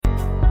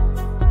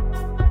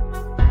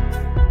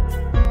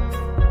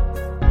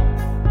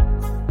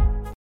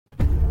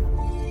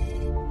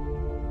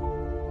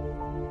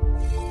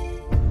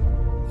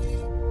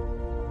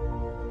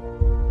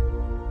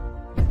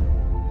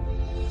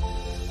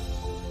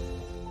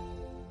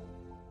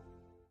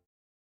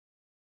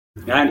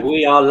And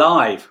we are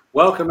live.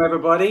 Welcome,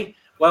 everybody.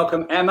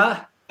 Welcome,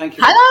 Emma. Thank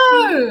you.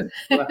 Hello.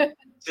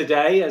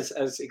 Today, as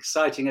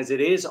exciting as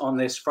it is on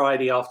this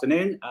Friday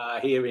afternoon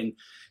here in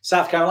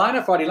South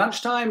Carolina, Friday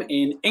lunchtime,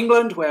 in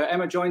England, where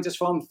Emma joins us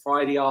from,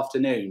 Friday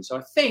afternoon. So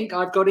I think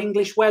I've got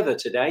English weather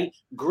today,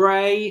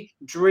 grey,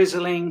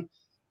 drizzling.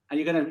 And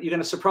you're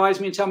gonna surprise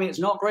me and tell me it's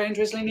not grey and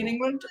drizzling in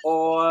England,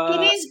 or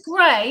It is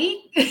grey.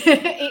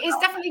 It is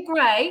definitely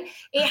grey.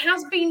 It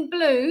has been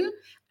blue,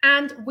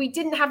 and we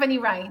didn't have any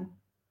rain.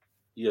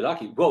 You're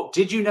lucky. Well,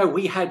 did you know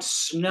we had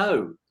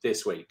snow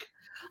this week?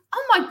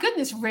 Oh my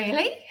goodness,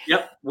 really?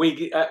 Yep,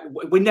 we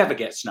never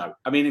get snow.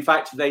 I mean, in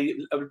fact, a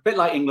bit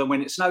like England,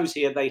 when it snows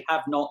here, they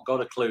have not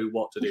got a clue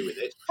what to do with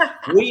it.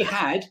 We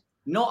had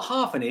not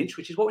half an inch,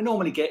 which is what we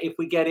normally get if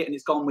we get it and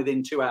it's gone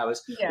within 2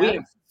 hours. Yeah. We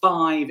have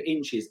 5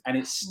 inches, and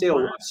it's still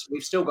Wow.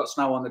 We've still got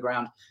snow on the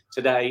ground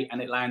today,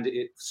 and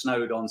it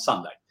snowed on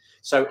Sunday.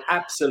 So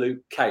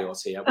absolute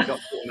chaos here. We got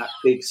that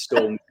big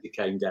storm that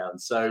came down.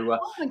 So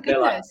Oh my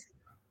goodness.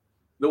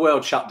 The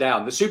world shut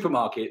down. The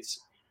supermarkets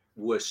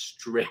were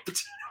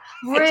stripped.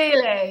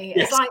 Really?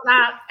 Yes. It's like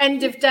that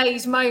end of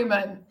days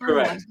moment.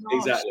 Correct. Oh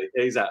my gosh.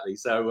 Exactly.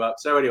 So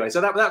anyway,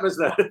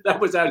 that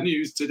was our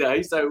news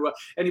today. So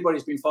anybody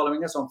who's been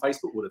following us on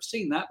Facebook would have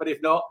seen that, but if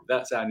not,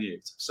 that's our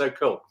news. So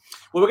cool.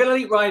 Well, we're going to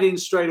leap right in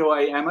straight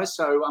away, Emma.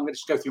 So I'm going to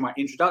just go through my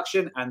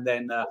introduction and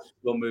then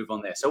we'll move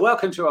on there. So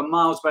welcome to a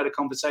Miles Better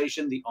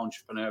Conversation, the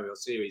entrepreneurial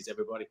series,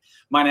 everybody.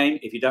 My name,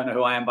 if you don't know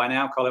who I am by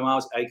now, Colin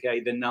Miles, aka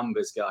the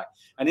Numbers Guy.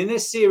 And in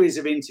this series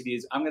of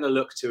interviews, I'm going to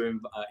look to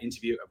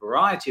interview a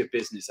variety of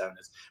business owners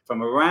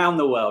from around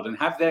the world and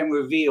have them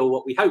reveal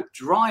what we hope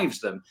drives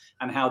them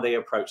and how they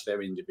approach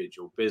their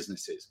individual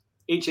businesses.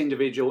 Each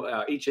interview,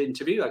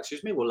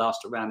 will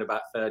last around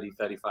about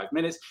 30-35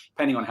 minutes,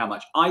 depending on how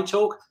much I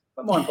talk,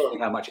 but more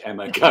importantly, how much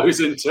Emma goes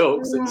and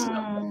talks.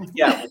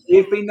 Yeah,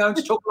 we've been known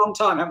to talk a long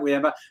time, haven't we,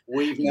 Emma?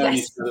 We've known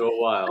each other a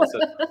while. So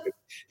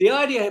the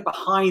idea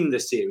behind the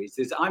series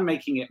is I'm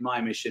making it my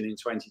mission in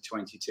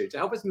 2022 to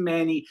help as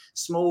many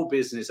small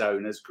business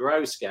owners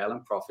grow, scale,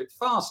 and profit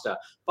faster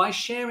by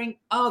sharing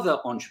other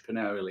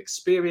entrepreneurial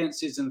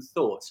experiences and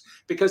thoughts,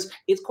 because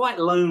it's quite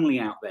lonely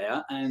out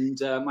there. And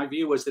my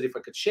view was that if I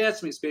could share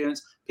some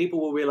experience,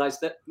 people will realize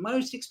that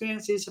most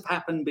experiences have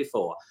happened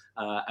before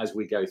as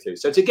we go through.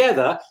 So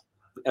together,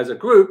 as a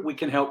group, we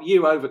can help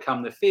you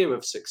overcome the fear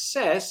of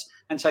success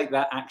and take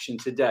that action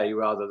today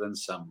rather than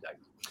someday.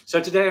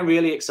 So today I'm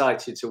really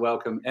excited to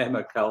welcome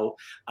Emma Cole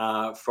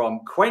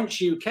from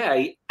Quench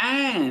UK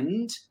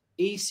and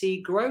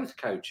EC Growth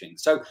Coaching.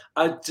 So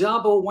a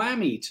double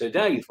whammy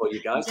today for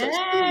you guys. So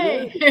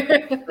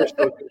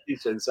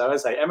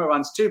as I say, Emma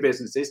runs 2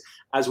 businesses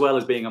as well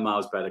as being a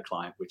Miles Better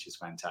client, which is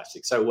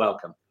fantastic. So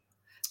welcome.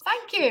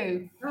 Thank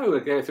you. Oh,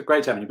 okay, it's a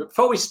great having you. But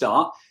before we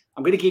start,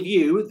 I'm going to give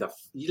you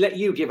let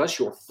you give us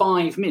your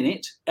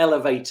 5-minute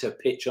elevator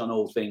pitch on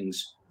all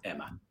things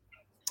Emma.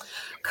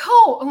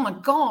 Cool. Oh my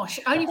gosh,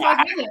 only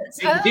 5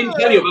 minutes. I didn't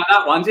tell you about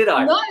that one, did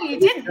I? No, you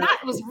didn't.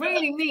 That was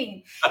really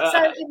mean.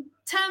 So in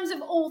terms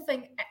of all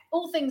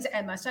things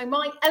Emma, so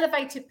my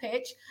elevated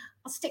pitch,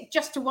 I'll stick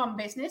just to one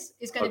business,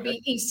 is going to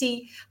be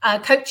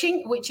EC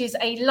Coaching, which is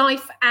a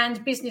life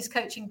and business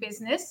coaching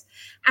business.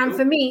 And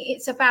for me,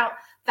 it's about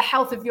the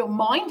health of your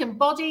mind and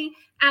body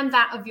and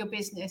that of your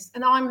business.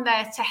 And I'm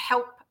there to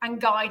help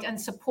and guide and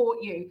support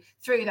you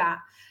through that.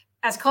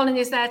 As Colin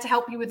is there to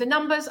help you with the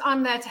numbers,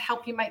 I'm there to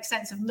help you make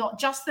sense of not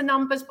just the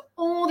numbers, but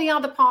all the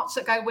other parts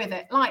that go with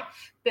it, like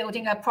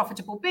building a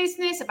profitable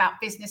business, about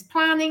business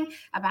planning,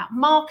 about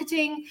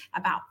marketing,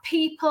 about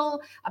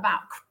people, about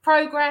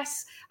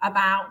progress,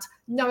 about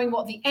knowing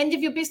what the end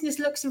of your business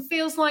looks and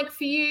feels like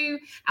for you,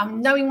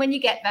 and knowing when you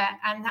get there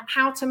and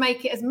how to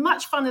make it as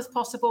much fun as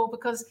possible,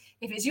 because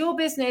if it's your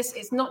business,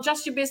 it's not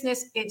just your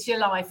business, it's your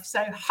life.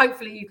 So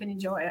hopefully you can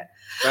enjoy it.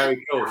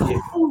 Very cool. Yeah.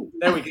 Ooh,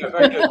 there we go.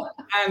 Very good.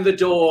 And the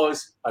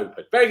doors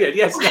open. Very good.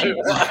 Yes.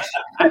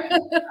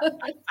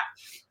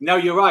 No,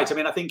 you're right. I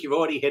mean, I think you've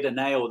already hit a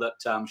nail that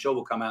I'm sure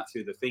will come out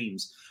through the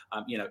themes.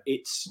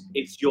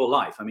 It's your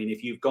life. I mean,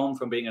 if you've gone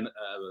from being a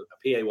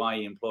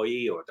PAYE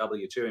employee or a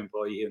W-2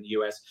 employee here in the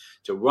US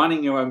to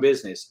running your own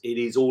business, it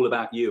is all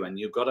about you. And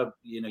you've got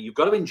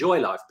to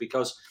enjoy life,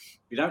 because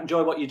if you don't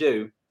enjoy what you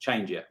do,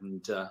 change it.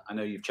 And I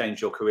know you've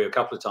changed your career a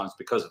couple of times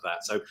because of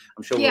that. So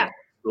I'm sure we'll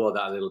explore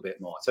that a little bit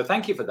more. So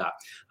thank you for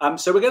that.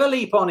 So we're going to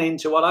leap on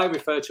into what I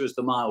refer to as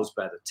the Miles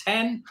Better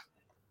 10.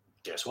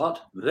 Guess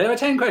what? There are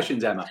 10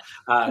 questions, Emma.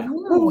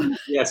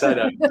 Yes, I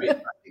know.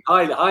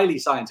 Highly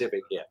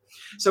scientific here.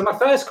 So my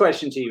first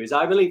question to you is,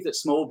 I believe that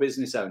small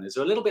business owners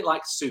are a little bit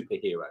like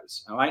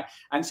superheroes, all right?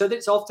 And so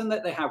it's often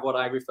that they have what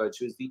I refer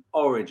to as the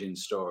origin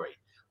story.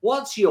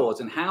 What's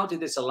yours, and how did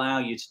this allow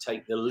you to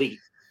take the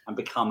leap and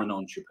become an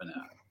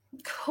entrepreneur?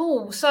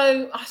 Cool.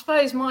 So I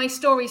suppose my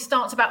story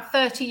starts about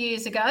 30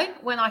 years ago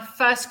when I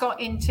first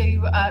got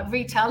into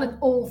retail and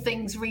all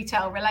things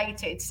retail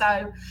related.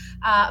 So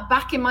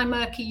back in my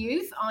murky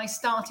youth, I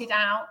started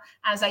out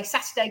as a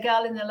Saturday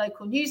girl in the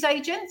local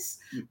newsagents.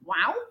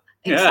 Wow.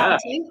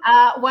 exciting,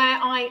 where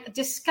I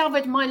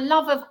discovered my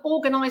love of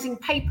organising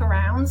paper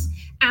rounds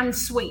and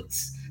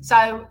sweets.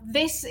 So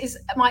this is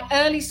my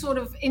early sort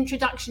of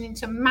introduction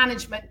into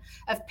management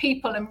of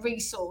people and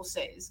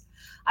resources.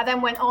 I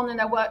then went on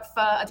and I worked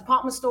for a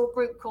department store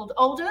group called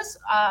Alders,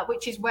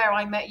 which is where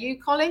I met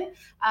you, Colin, when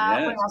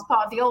I was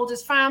part of the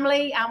Alders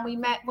family. And we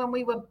met when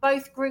we were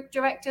both group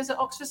directors at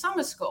Oxford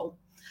Summer School.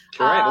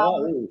 Correct.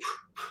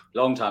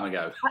 Long time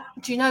ago.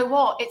 Do you know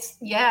what?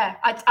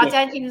 I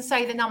don't even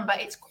say the number.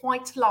 It's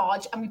quite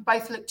large, and we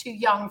both look too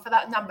young for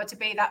that number to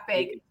be that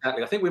big.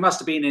 Exactly. I think we must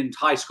have been in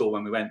high school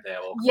when we went there.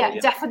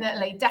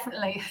 Definitely.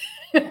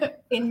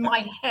 In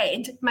my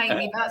head,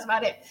 maybe, but that's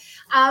about it.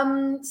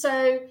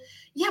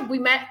 We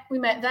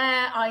met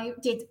there. I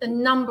did a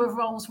number of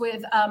roles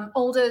with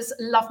Alders,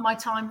 loved my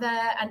time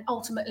there, and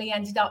ultimately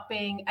ended up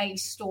being a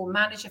store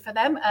manager for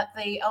them at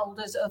the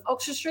Alders of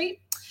Oxford Street,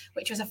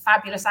 which was a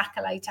fabulous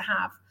accolade to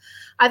have.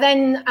 I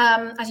then,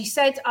 as you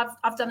said,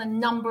 I've done a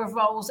number of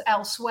roles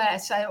elsewhere.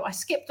 So I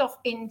skipped off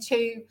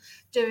into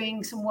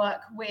doing some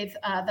work with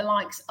the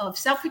likes of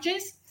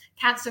Selfridges,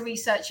 Cancer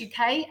Research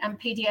UK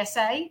and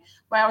PDSA,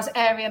 where I was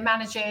area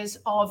managers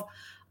of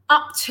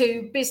up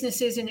to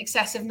businesses in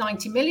excess of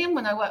 90 million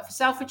when I worked for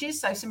Selfridges,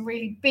 so some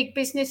really big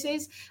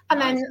businesses, and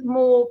nice. Then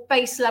more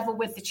base level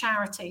with the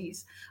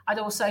charities. I'd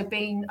also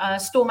been a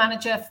store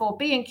manager for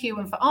B&Q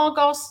and for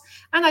Argos,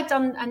 and I'd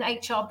done an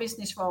HR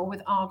business role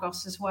with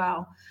Argos as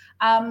well.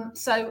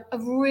 So a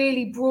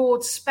really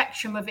broad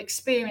spectrum of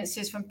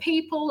experiences from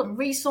people and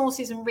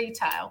resources and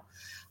retail.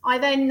 I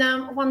then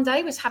one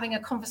day was having a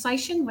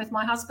conversation with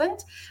my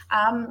husband,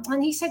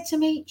 and he said to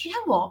me, do you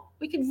know what?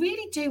 We could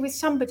really do with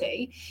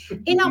somebody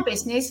in our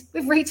business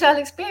with retail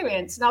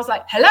experience. And I was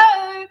like,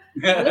 hello.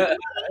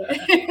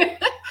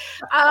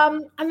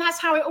 And that's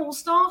how it all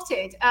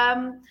started.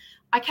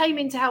 I came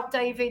in to help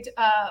David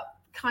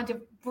kind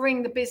of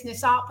bring the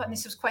business up, and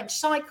this was Quench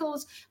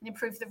Cycles and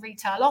improve the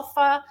retail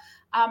offer.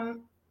 And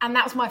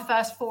that was my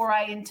first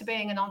foray into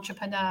being an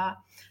entrepreneur.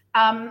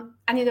 And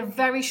in a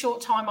very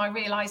short time, I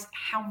realized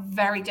how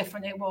very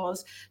different it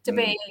was to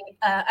being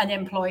an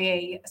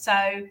employee. So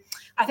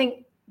I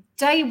think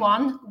day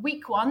one,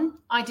 week one,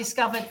 I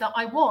discovered that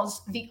I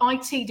was the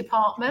IT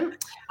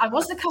department, I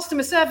was the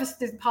customer service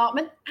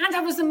department, and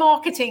I was the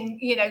marketing,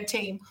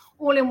 team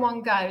all in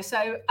one go.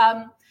 So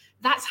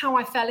that's how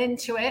I fell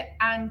into it,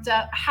 and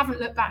I haven't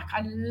looked back.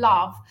 I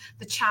love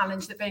the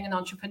challenge that being an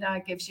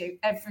entrepreneur gives you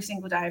every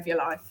single day of your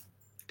life.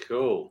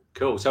 Cool.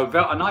 So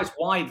a nice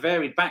wide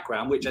varied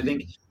background, which I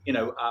think,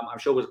 I'm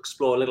sure we'll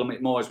explore a little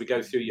bit more as we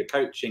go through your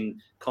coaching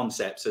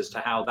concepts as to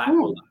how that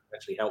will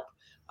actually help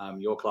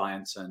your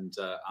clients and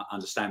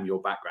understand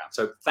your background.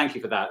 So thank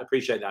you for that.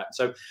 Appreciate that.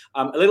 So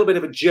a little bit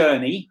of a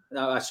journey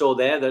I saw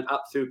there, that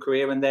up through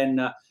career and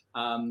then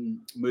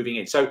moving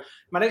in. So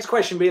my next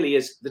question really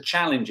is the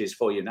challenges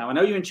for you. Now, I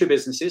know you're in two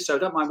businesses, so I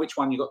don't mind which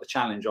one you got the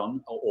challenge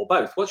on, or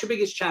both. What's your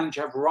biggest challenge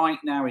you have right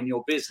now in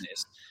your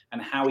business,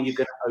 and how are you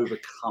going to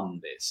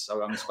overcome this?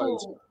 So I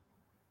suppose.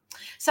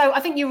 So I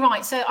think you're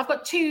right. So I've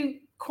got two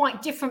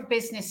quite different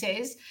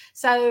businesses.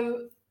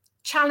 So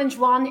challenge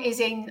one is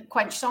in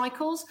Quench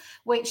Cycles,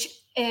 which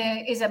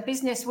is a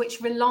business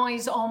which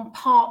relies on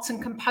parts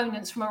and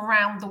components from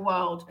around the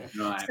world.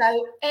 Right.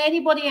 So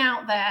anybody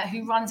out there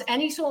who runs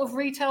any sort of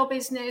retail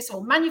business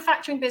or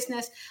manufacturing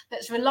business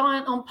that's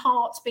reliant on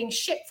parts being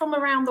shipped from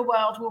around the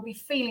world will be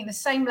feeling the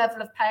same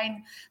level of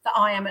pain that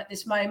I am at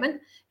this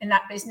moment in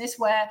that business,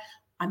 where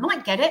I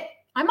might get it,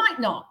 I might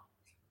not.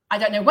 I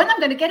don't know when I'm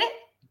going to get it,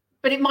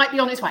 but it might be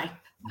on its way.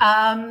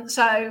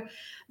 So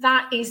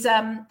that is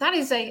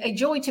a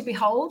joy to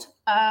behold,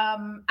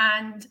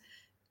 and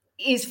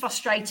is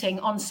frustrating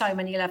on so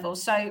many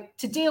levels. So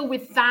to deal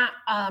with that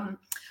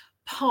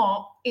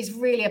part is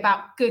really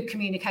about good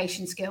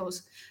communication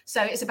skills.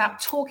 So it's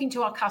about talking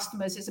to our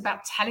customers. It's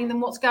about telling them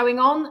what's going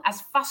on,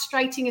 as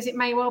frustrating as it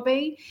may well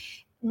be.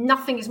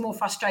 Nothing is more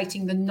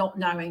frustrating than not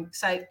knowing.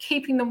 So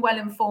keeping them well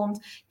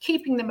informed,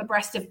 keeping them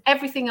abreast of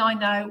everything I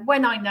know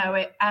when I know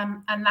it,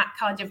 and that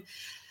kind of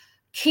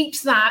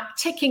keeps that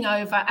ticking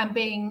over and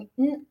being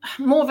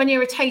more of an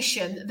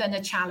irritation than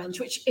a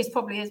challenge, which is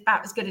probably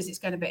about as good as it's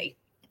going to be.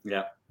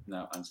 Yeah,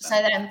 no, I understand.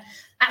 So then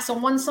that's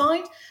on one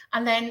side.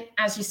 And then,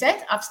 as you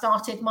said, I've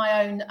started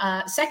my own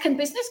second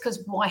business,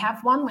 because why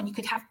have one when you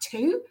could have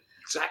two?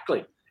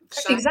 Exactly.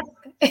 We've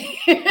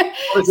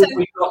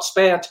got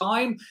spare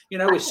time,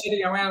 we're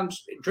sitting around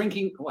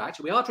drinking. Well,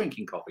 actually, we are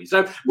drinking coffee.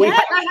 So hang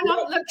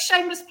on, look,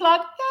 shameless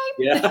plug.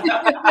 Yay.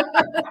 Yeah.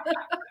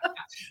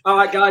 All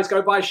right, guys,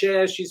 go buy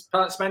shares. She's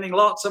spending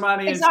lots of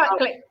money.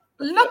 Exactly.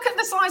 Look at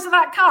the size of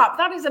that cup.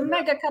 That is a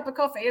mega cup of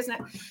coffee, isn't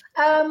it?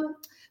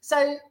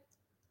 So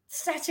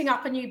setting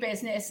up a new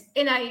business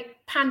in a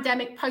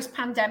pandemic,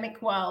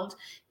 post-pandemic world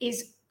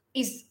is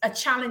a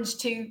challenge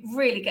to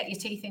really get your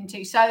teeth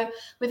into. So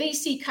with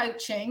EC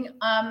Coaching,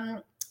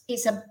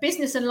 it's a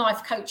business and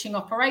life coaching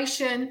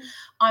operation.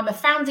 I'm a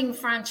founding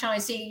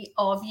franchisee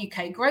of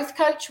UK Growth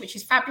Coach, which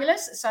is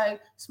fabulous. So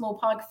small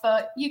plug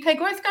for UK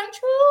Growth Coach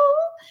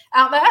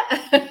out there.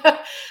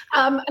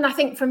 And I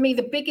think for me,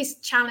 the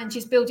biggest challenge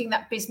is building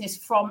that business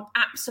from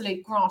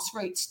absolute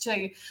grassroots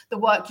to the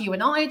work you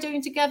and I are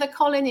doing together,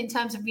 Colin, in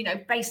terms of,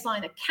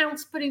 baseline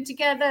accounts putting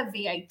together,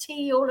 VAT,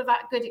 all of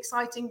that good,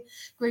 exciting,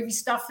 groovy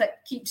stuff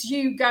that keeps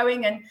you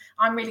going. And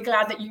I'm really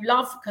glad that you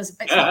love, because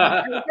it's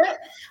not my favorite,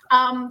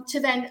 to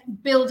then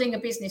building a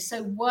business.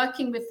 So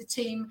working with the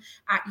team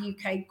at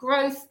UK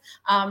Growth,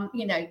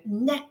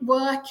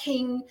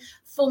 networking,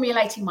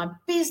 formulating my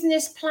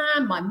business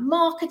plan, my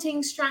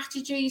marketing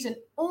strategies, and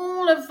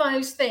all of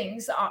those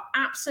things that are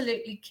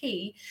absolutely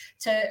key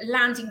to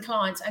landing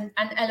clients and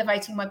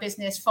elevating my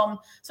business from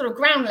sort of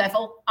ground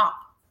level up.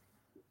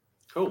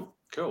 Cool.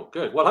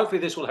 Good. Well, hopefully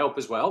this will help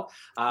as well.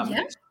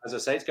 Yeah. As I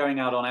say, it's going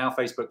out on our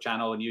Facebook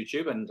channel and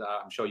YouTube, and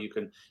I'm sure you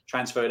can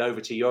transfer it over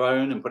to your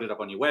own and put it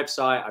up on your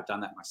website. I've done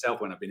that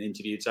myself when I've been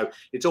interviewed. So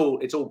it's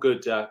all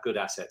good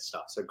asset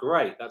stuff. So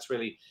great. That's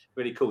really,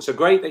 really cool. So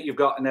great that you've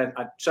got, and then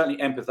I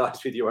certainly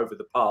empathize with you over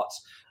the parts.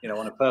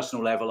 On a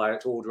personal level, I had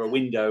to order a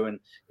window, and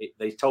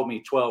they told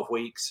me 12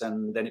 weeks,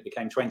 and then it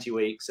became 20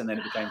 weeks, and then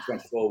it became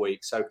 24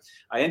 weeks. So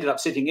I ended up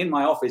sitting in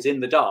my office in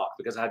the dark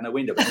because I had no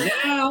window. But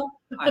now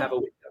I have a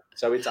window.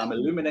 So I'm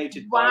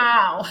illuminated.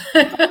 Wow.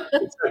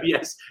 So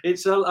yes,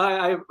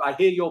 I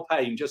hear your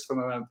pain just from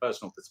my own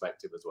personal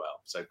perspective as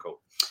well. So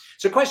cool.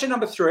 So question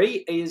number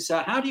 3 is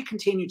how do you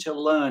continue to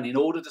learn in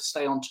order to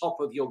stay on top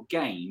of your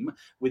game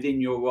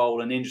within your role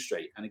and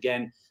industry? And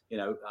again,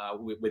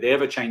 with the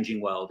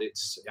ever-changing world,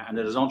 and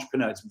as an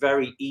entrepreneur, it's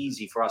very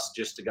easy for us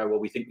just to go, well,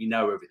 we think we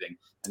know everything,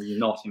 and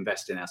not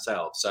invest in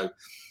ourselves. So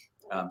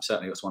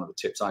certainly that's one of the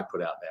tips I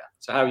put out there.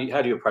 So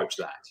how do you approach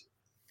that?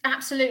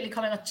 Absolutely,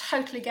 Colin. I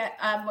totally get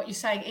what you're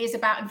saying. It is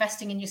about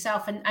investing in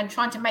yourself and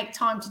trying to make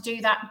time to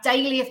do that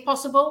daily if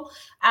possible,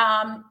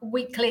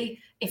 weekly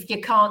if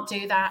you can't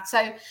do that.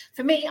 So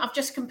for me, I've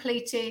just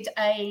completed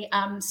a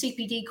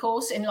CPD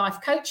course in life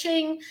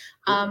coaching.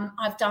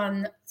 I've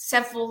done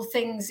several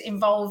things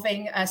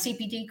involving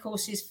CPD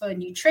courses for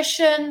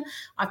nutrition.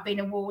 I've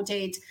been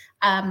awarded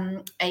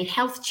a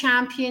health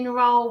champion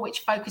role,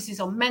 which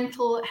focuses on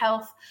mental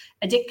health,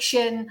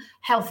 addiction,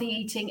 healthy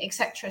eating,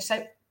 etc.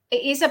 So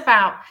it is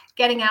about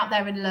getting out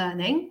there and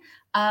learning.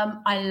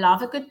 I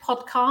love a good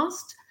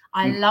podcast.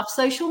 I love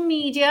social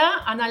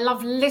media, and I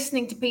love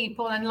listening to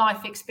people and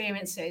life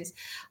experiences.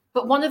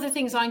 But one of the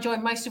things I enjoy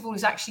most of all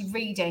is actually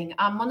reading.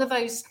 I'm one of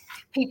those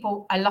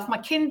people. I love my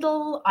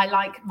Kindle. I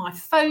like my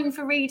phone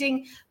for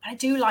reading, but I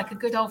do like a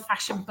good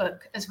old-fashioned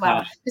book as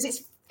well,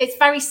 because it's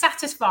very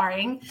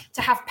satisfying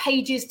to have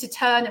pages to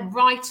turn and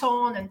write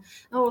on and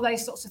all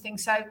those sorts of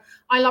things. So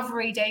I love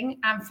reading,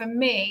 and for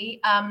me,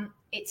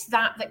 it's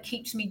that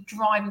keeps me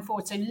driving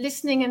forward. So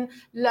listening and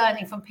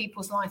learning from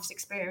people's life's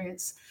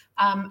experience.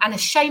 And a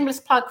shameless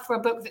plug for a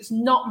book that's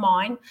not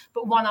mine,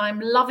 but one I'm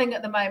loving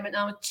at the moment, and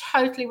I would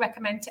totally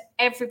recommend to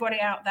everybody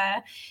out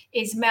there,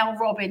 is Mel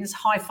Robbins'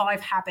 High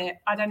Five Habit.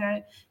 I don't know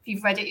if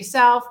you've read it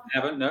yourself. I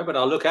haven't, no, but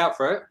I'll look out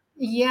for it.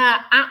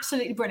 Yeah,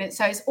 absolutely brilliant.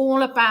 So it's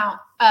all about,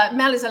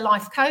 Mel is a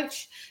life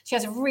coach. She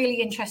has a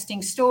really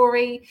interesting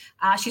story.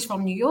 She's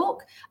from New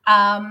York,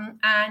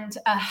 and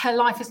her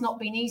life has not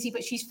been easy,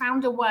 but she's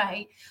found a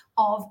way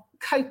of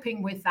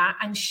coping with that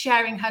and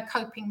sharing her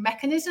coping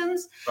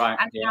mechanisms,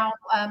 how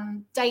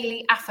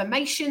daily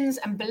affirmations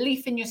and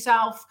belief in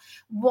yourself,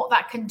 what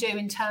that can do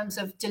in terms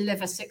of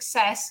deliver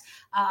success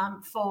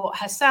for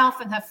herself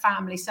and her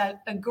family. So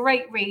a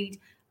great read,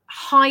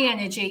 high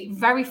energy,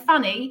 very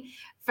funny,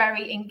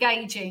 very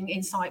engaging,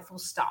 insightful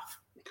stuff.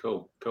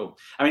 Cool.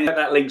 I mean,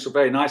 that links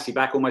very nicely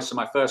back almost to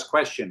my first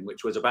question,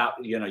 which was about,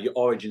 your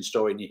origin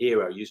story and your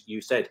hero.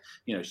 You said,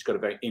 she's got a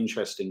very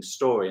interesting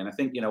story. And I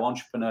think,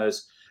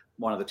 entrepreneurs,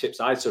 one of the tips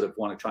I sort of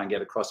want to try and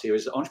get across here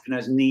is that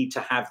entrepreneurs need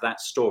to have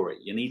that story.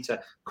 You need to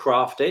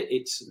craft it.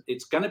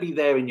 It's going to be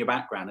there in your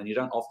background, and you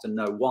don't often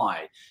know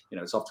why.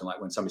 It's often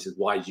like when somebody says,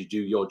 why did you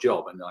do your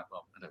job? And they're like,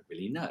 well, I don't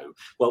really know.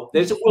 Well,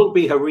 there will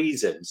be a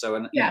reason. So,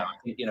 I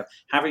think,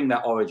 having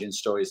that origin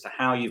story as to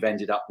how you've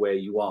ended up where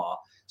you are,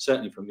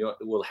 certainly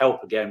it will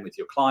help again with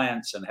your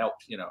clients and help,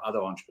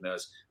 other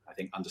entrepreneurs, I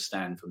think,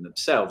 understand from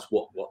themselves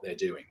what they're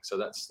doing. So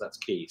that's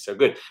key. So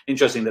good.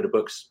 Interesting that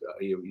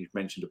you've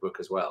mentioned a book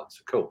as well.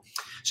 So cool.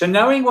 So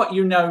knowing what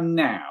you know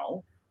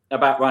now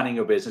about running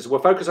your business,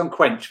 we'll focus on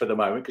Quench for the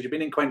moment because you've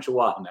been in Quench a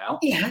while now.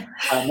 Yeah.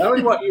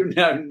 Knowing what you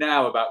know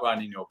now about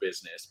running your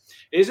business,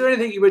 is there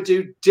anything you would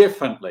do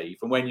differently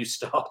from when you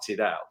started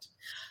out?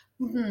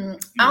 Mm-hmm.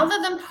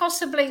 Other than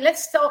possibly,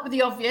 let's start with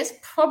the obvious,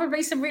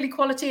 probably some really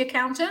quality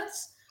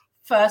accountants.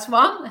 First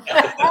one.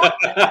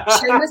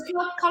 Shameless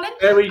plug, Colin.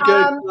 Very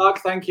good plug.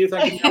 Thank you.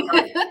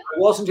 I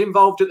wasn't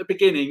involved at the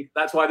beginning.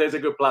 That's why there's a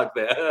good plug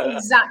there.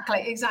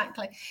 Exactly.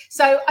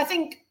 So I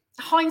think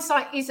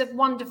hindsight is a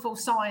wonderful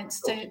science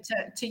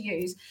to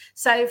use.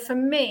 So for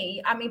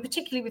me, I mean,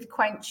 particularly with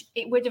Quench,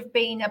 it would have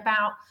been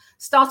about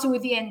starting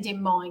with the end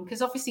in mind,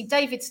 because obviously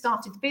David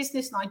started the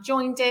business and I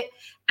joined it,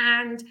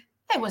 and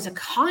there was a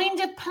kind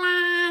of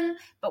plan,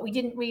 but we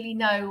didn't really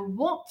know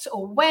what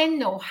or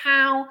when or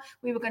how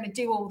we were going to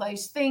do all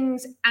those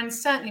things. And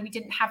certainly we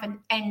didn't have an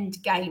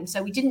end game.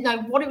 So we didn't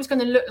know what it was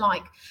going to look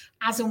like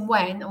as and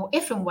when, or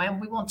if and when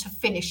we want to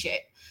finish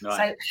it.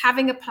 Right. So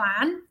having a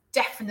plan,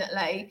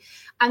 definitely.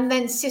 And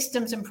then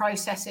systems and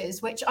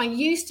processes, which I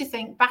used to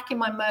think back in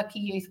my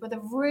murky youth were the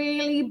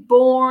really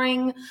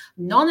boring,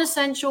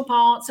 non-essential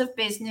parts of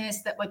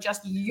business that were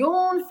just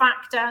yawn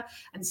factor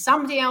and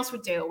somebody else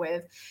would deal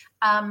with.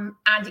 And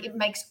it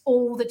makes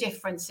all the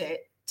difference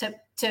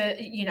to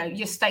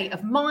your state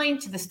of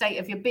mind, to the state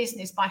of your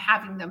business by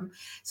having them.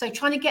 So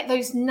trying to get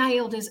those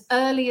nailed as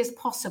early as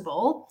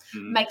possible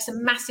makes a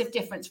massive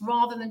difference,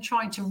 rather than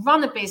trying to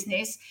run a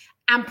business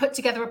and put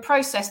together a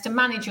process to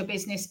manage your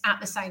business at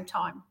the same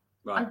time.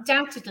 Right.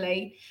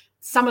 Undoubtedly,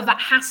 some of that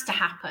has to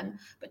happen,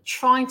 but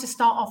trying to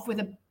start off with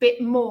a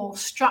bit more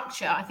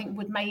structure, I think,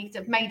 would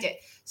have made it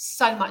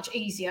so much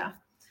easier.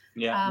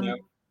 Yeah.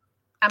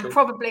 And cool.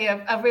 Probably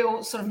a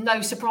real sort of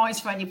no surprise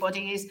for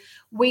anybody is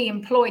we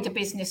employed a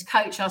business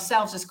coach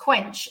ourselves as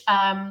Quench.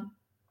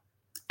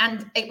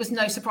 And it was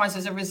no surprise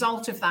as a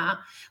result of that,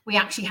 we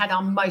actually had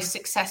our most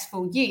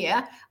successful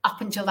year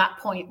up until that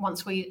point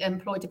once we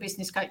employed a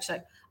business coach. So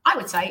I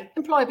would say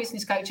employ a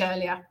business coach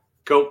earlier.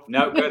 Cool.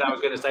 No, good. I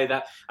was going to say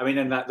that. I mean,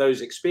 and that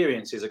those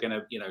experiences are going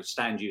to,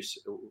 stand you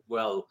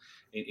well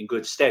in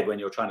good stead when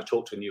you're trying to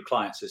talk to new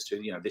clients as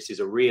to, this is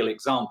a real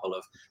example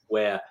of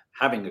where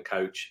having a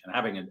coach and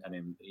having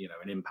an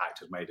impact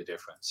has made a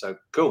difference. So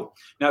cool.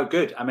 No,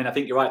 good. I mean, I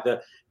think you're right.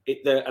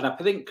 And I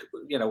think,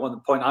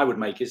 one point I would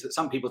make is that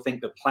some people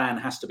think the plan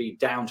has to be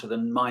down to the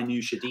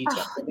minutiae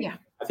detail. Yeah.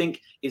 I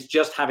think it's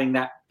just having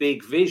that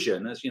big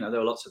vision. As there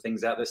are lots of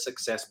things out there,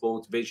 success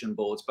boards, vision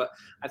boards, but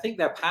I think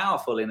they're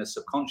powerful in a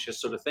subconscious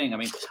sort of thing. I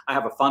mean, I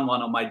have a fun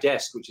one on my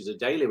desk, which is a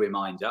daily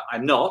reminder.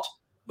 I'm not,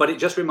 but it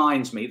just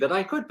reminds me that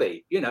I could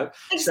be,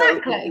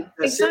 Exactly.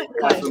 So exactly.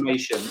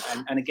 Affirmation.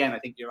 And again, I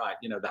think you're right.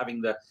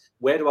 Having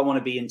where do I want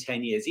to be in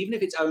 10 years? Even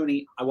if it's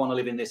only, I want to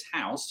live in this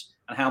house,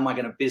 and how am I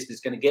business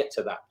going to get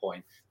to that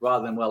point,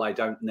 rather than, well, I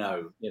don't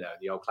know,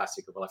 the old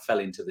classic of, well, I fell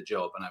into the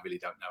job and I really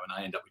don't know. And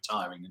I end up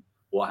retiring and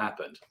what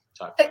happened?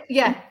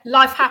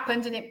 Life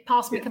happened and it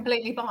passed me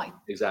completely by.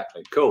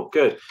 Exactly. Cool.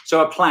 Good.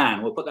 So a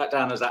plan, we'll put that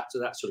down as that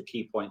sort of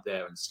key point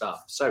there and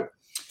stuff. So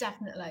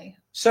definitely.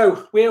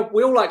 So we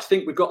all like to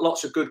think we've got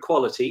lots of good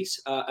qualities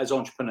as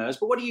entrepreneurs,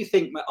 but what do you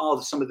think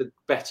are some of the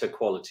better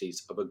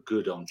qualities of a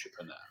good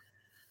entrepreneur?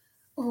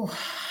 Oh,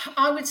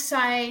 I would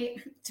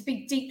say to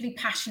be deeply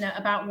passionate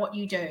about what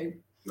you do.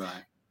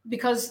 Right.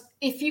 Because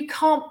if you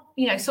can't,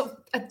 sort of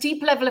a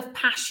deep level of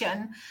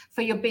passion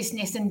for your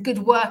business and good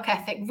work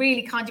ethic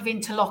really kind of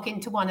interlock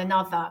into one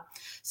another.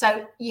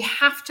 So you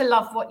have to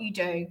love what you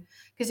do,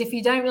 because if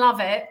you don't love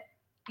it,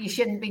 you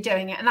shouldn't be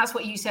doing it. And that's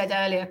what you said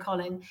earlier,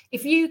 Colin.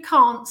 If you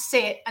can't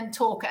sit and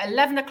talk at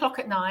 11 o'clock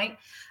at night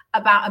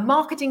about a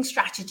marketing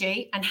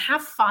strategy and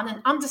have fun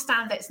and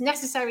understand that it's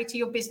necessary to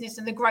your business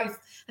and the growth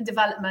and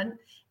development,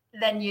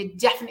 then you're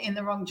definitely in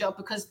the wrong job,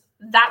 because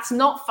that's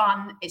not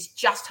fun. It's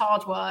just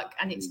hard work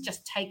and it's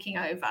just taking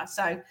over.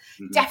 So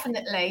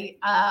definitely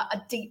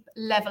a deep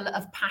level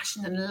of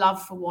passion and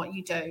love for what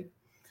you do.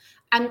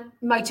 And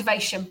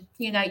motivation,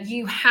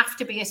 you have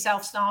to be a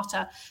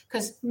self-starter,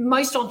 because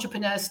most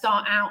entrepreneurs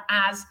start out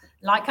as,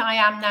 like I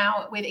am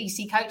now with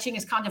EC Coaching,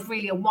 is kind of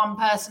really a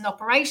one-person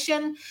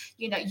operation.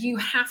 You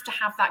have to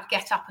have that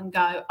get up and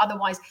go.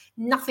 Otherwise,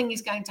 nothing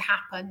is going to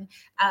happen.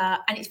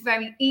 And it's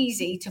very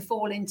easy to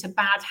fall into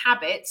bad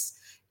habits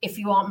if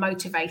you aren't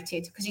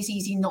motivated, because it's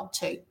easy not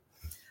to.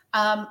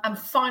 And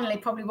finally,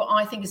 probably what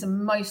I think is the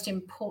most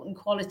important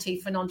quality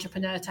for an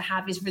entrepreneur to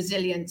have is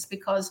resilience,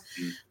 because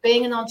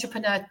being an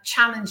entrepreneur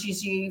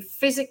challenges you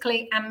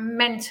physically and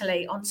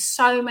mentally on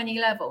so many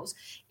levels.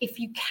 If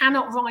you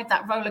cannot ride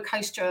that roller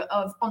coaster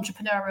of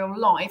entrepreneurial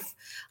life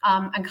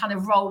and kind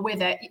of roll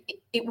with it,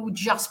 it will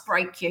just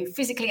break you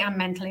physically and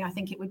mentally. I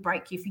think it would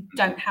break you if you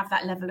don't have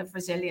that level of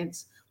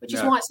resilience, which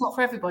is why it's not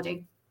for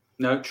everybody.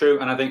 No, true.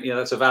 And I think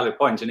that's a valid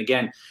point. And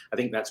again, I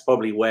think that's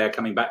probably where,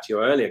 coming back to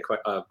your earlier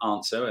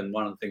answer, and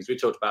one of the things we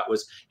talked about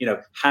was,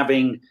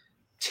 having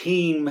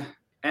team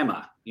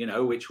Emma,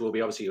 which will be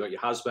obviously your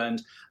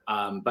husband.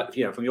 But,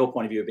 from your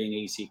point of view of being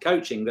EC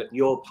Coaching, that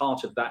you're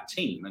part of that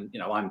team. And,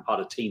 I'm part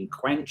of Team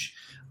Quench.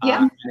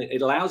 And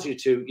it allows you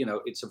to,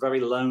 it's a very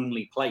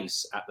lonely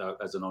place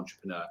as an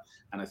entrepreneur.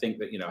 And I think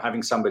that,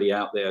 having somebody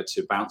out there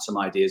to bounce some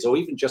ideas, or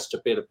even just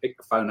to be able to pick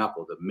the phone up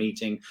or the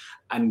meeting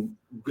and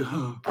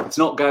it's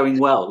not going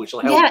well, which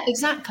will help. Yeah,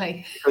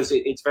 exactly. Because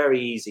it's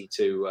very easy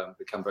to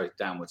become very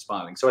downward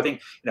spiraling. So I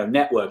think,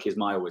 network is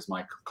always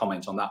my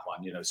comment on that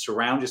one.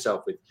 Surround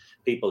yourself with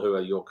people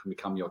who can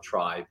become your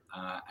tribe.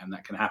 And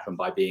that can happen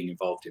by being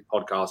involved in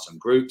podcasts and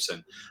groups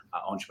and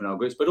entrepreneurial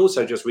groups, but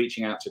also just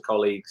reaching out to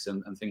colleagues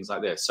and things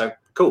like this. So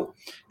cool.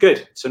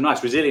 Good. So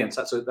nice. Resilience.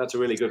 That's a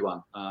really good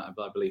one. I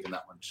believe in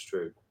that one. It's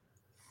true.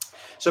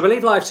 So I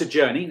believe life's a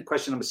journey.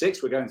 Question number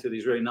 6. We're going through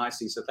these really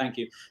nicely, so thank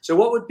you. So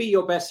what would be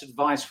your best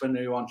advice for a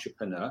new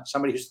entrepreneur,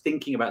 somebody who's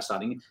thinking about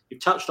starting?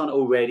 You've touched on it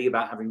already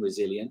about having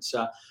resilience,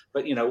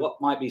 but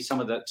what might be some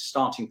of the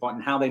starting point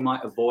and how they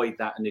might avoid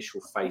that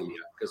initial failure?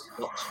 Because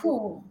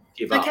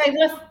give up. Okay,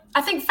 well,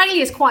 I think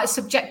failure is quite a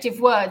subjective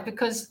word,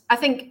 because I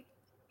think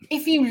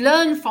if you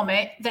learn from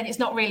it, then it's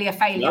not really a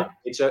failure.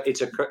 No,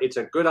 it's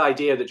a good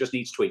idea that just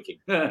needs tweaking.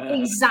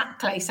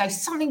 Exactly. So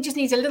something just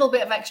needs a little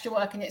bit of extra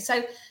work in it.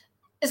 So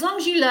as long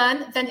as you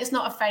learn, then it's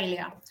not a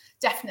failure,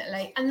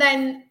 definitely. And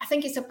then I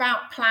think it's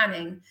about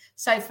planning.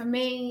 So for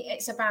me,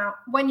 it's about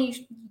when you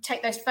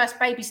take those first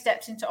baby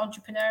steps into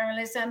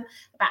entrepreneurialism,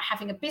 about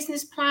having a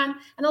business plan,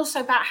 and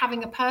also about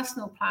having a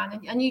personal plan.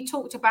 And you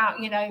talked about,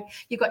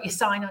 you've got your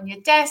sign on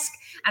your desk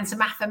and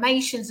some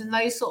affirmations and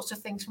those sorts of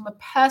things from a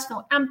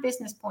personal and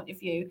business point of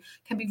view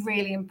can be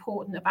really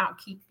important about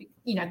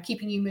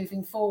keeping you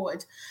moving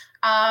forward.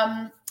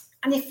 And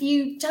if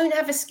you don't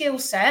have a skill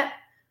set,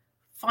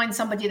 find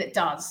somebody that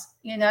does,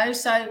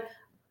 so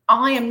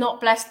I am not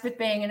blessed with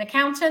being an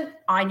accountant.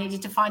 I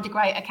needed to find a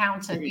great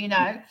accountant,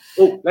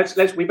 Oh,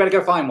 we better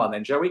go find one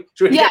then, shall we?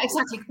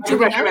 Exactly. Do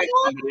we know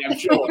somebody, I'm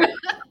sure.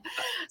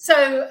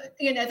 So,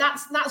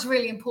 that's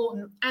really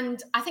important.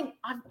 And I think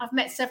I've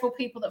met several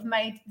people that have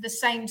made the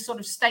same sort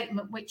of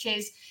statement, which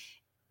is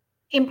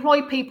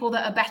employ people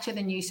that are better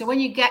than you. So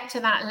when you get to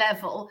that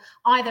level,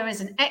 either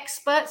as an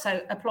expert, so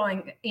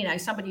employing,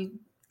 somebody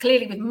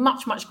clearly with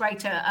much, much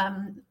greater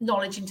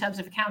knowledge in terms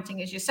of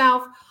accounting as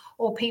yourself,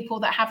 or people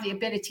that have the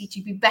ability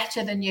to be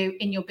better than you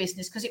in your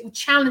business, because it will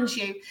challenge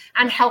you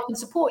and help and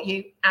support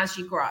you as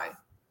you grow.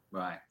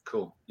 Right.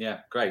 Cool. Yeah.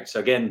 Great.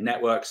 So again,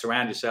 network,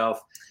 surround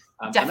yourself.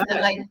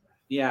 Definitely.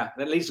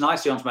 That leads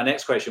nicely on to my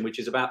next question, which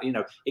is about,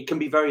 it can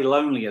be very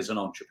lonely as an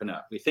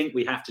entrepreneur. We think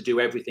we have to do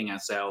everything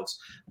ourselves.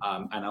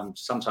 And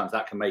sometimes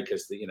that can make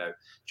us the,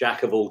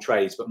 jack of all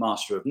trades, but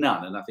master of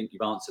none. And I think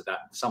you've answered that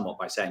somewhat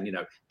by saying,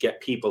 get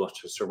people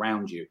to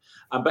surround you.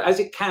 But as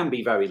it can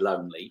be very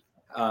lonely,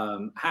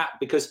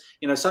 because,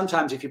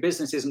 sometimes if your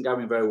business isn't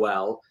going very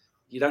well,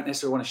 you don't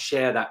necessarily want to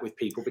share that with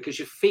people because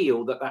you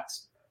feel that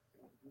that's,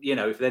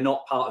 if they're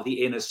not part of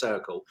the inner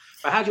circle.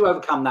 But how do you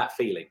overcome that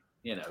feeling?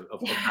 Of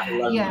that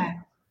loneliness?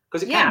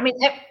 Because I mean,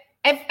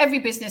 every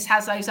business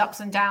has those ups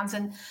and downs,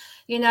 and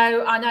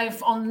I know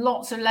on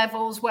lots of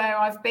levels where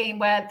I've been,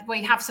 where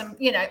we have some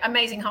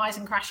amazing highs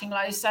and crashing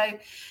lows. So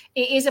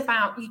it is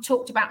about, you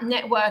talked about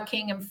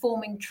networking and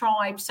forming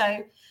tribes.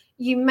 So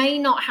you may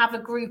not have a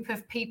group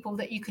of people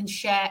that you can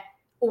share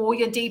all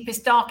your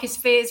deepest, darkest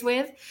fears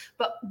with.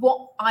 But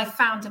what I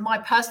found in my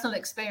personal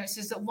experience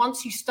is that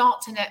once you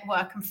start to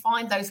network and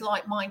find those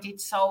like-minded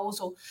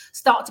souls or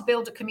start to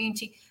build a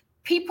community,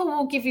 people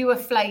will give you a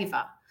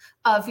flavor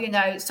of,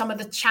 some of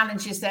the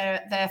challenges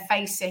they're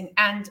facing.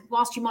 And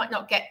whilst you might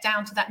not get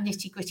down to that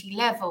nitty-gritty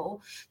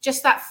level,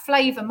 just that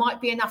flavor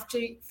might be enough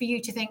for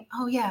you to think,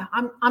 oh yeah,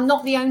 I'm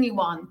not the only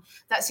one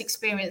that's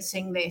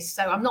experiencing this.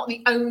 So I'm not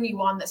the only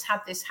one that's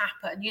had this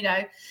happen.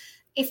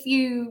 If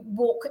you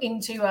walk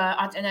into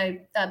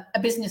a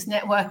business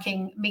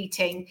networking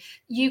meeting,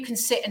 you can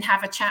sit and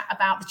have a chat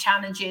about the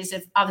challenges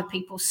of other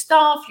people's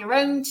staff, your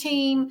own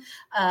team,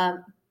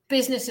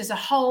 business as a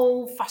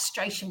whole,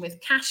 frustration with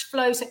cash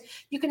flow. So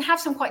you can have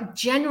some quite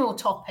general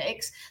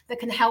topics that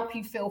can help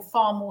you feel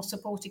far more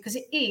supported, because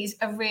it is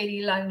a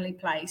really lonely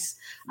place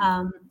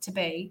to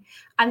be.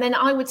 And then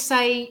I would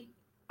say,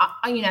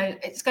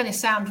 it's going to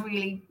sound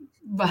really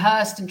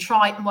rehearsed and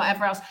trite and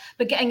whatever else,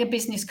 but getting a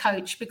business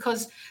coach,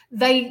 because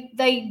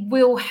they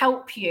will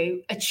help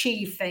you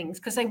achieve things,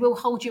 because they will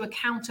hold you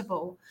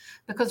accountable.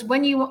 Because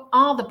when you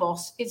are the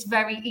boss, it's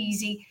very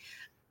easy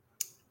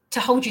to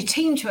hold your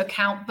team to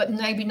account, but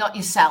maybe not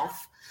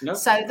yourself. Nope.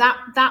 So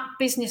that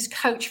business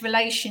coach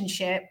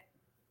relationship,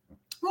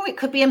 or it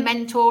could be a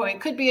mentor, it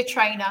could be a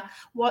trainer,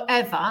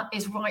 whatever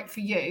is right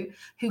for you,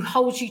 who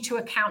holds you to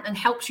account and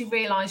helps you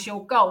realize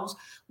your goals,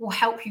 will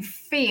help you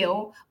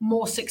feel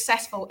more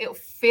successful. It'll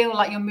feel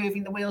like you're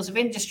moving the wheels of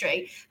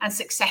industry and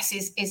success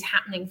is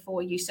happening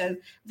for you. So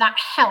that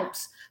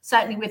helps,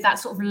 certainly with that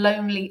sort of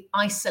lonely,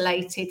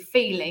 isolated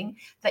feeling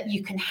that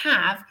you can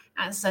have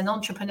as an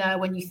entrepreneur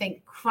when you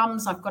think,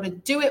 crumbs, I've got to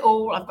do it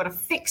all. I've got to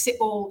fix it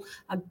all.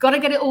 I've got to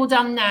get it all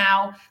done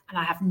now. And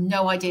I have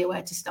no idea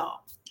where to start.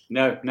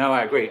 No,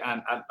 I agree.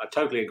 And I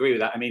totally agree with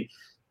that. I mean,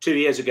 2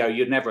 years ago,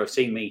 you'd never have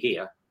seen me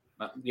here.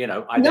 I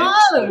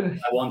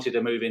wanted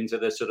to move into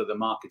the sort of the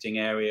marketing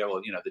area,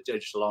 or, the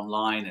digital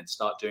online, and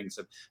start doing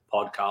some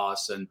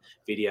podcasts and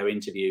video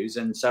interviews.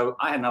 And so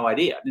I had no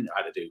idea. I didn't know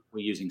how to do. We're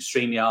using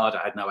StreamYard.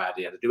 I had no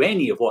idea how to do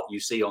any of what you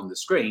see on the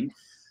screen.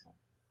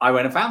 I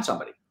went and found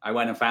somebody. I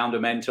went and found a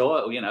mentor,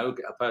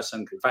 a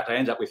person. In fact, I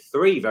ended up with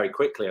 3 very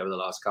quickly over the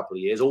last couple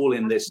of years, all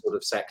in this sort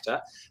of sector.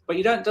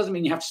 But doesn't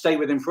mean you have to stay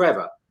with them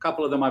forever. A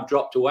couple of them I've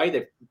dropped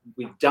away.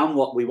 We've done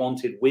what we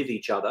wanted with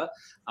each other,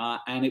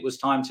 and it was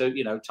time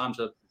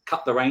to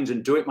cut the reins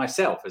and do it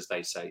myself, as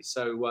they say.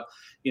 So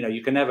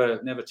you can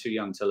never too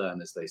young to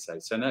learn, as they say.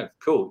 So no,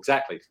 cool,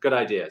 exactly, good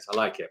ideas. I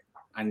like it.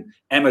 And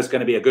Emma's going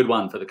to be a good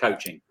one for the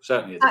coaching,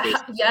 certainly.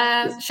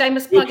 Yeah,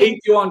 shameless We'll plugging.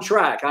 keep you on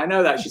track. I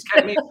know that. She's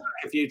kept me on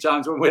track a few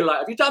times when we're like,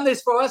 have you done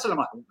this for us? And I'm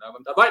like, no, I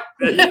haven't done.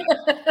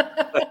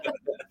 Right.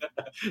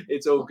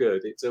 It's all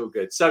good. It's all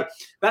good. So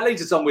that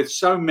leads us on with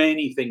so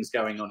many things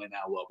going on in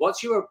our world.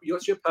 What's your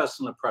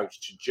personal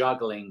approach to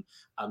juggling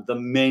the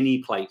many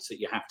plates that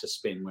you have to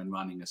spin when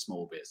running a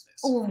small business?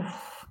 Oh,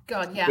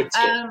 God, yeah.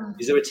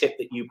 Is there a tip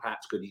that you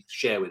perhaps could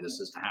share with us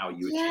as to how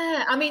you achieve?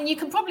 Yeah, I mean, you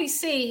can probably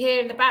see here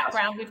in the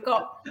background, we've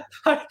got...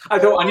 I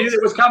thought I knew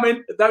it was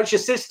coming. That was your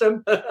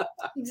system.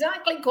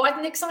 Exactly. Quite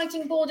an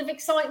exciting board of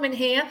excitement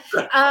here,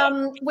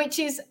 which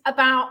is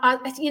about,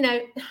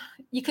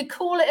 you could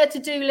call it a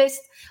to-do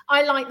list.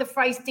 I like the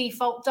phrase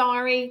default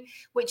diary,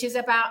 which is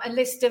about a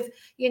list of,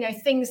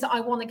 things that I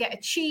want to get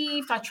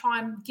achieved. I try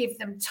and give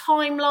them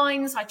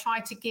timelines. I try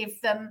to give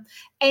them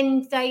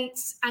end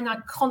dates, and I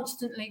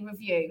constantly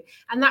review.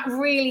 And that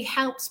really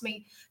helps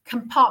me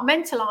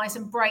compartmentalize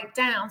and break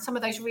down some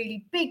of those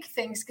really big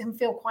things can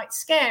feel quite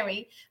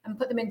scary and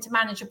put them into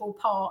manageable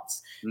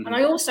parts. Mm-hmm. And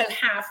I also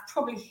have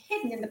probably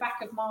hidden in the back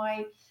of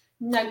my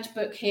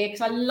notebook here,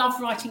 because I love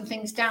writing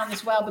things down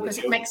as well, because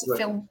it makes it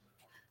feel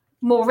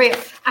more real.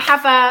 I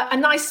have a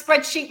nice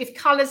spreadsheet with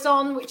colors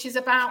on, which is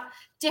about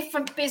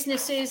different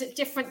businesses at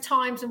different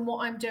times and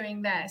what I'm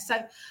doing there. So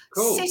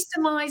cool.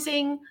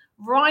 Systemizing,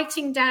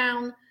 writing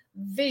down,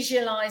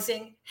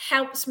 visualizing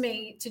helps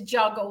me to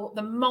juggle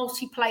the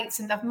multi-plates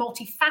and the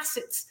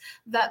multi-facets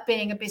that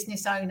being a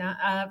business owner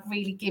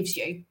really gives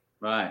you.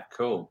 Right.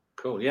 Cool.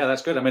 Yeah,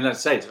 that's good. I mean,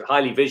 let's say it's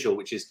highly visual,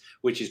 which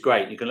is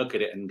great. You can look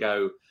at it and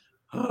go,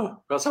 oh,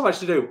 got so much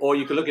to do. Or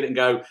you can look at it and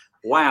go,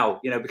 wow,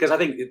 because I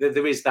think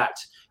there is that,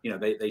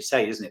 they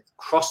say, isn't it,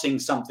 crossing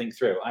something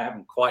through. I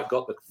haven't quite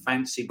got the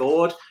fancy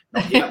board.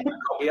 Not yet.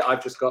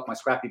 I've just got my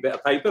scrappy bit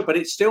of paper, but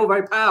it's still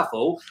very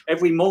powerful.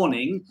 Every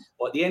morning,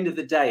 or at the end of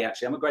the day,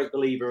 actually, I'm a great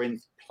believer in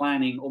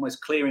planning,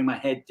 almost clearing my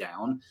head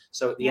down.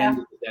 So at the end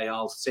of the day,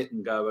 I'll sit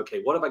and go,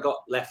 okay, what have I got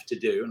left to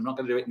do? I'm not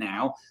going to do it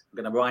now.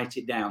 I'm going to write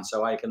it down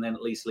so I can then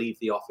at least leave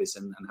the office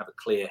and have a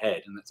clear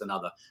head. And that's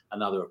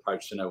another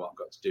approach to know what I've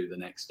got to do the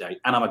next day.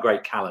 And I'm a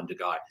great calendar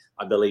guy.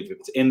 I believe if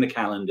it's in the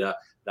calendar,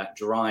 that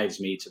drives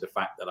me to the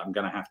fact that I'm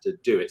going to have to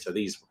do it. So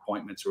these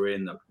appointments are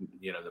in, the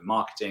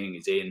marketing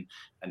is in,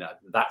 and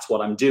that's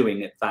what I'm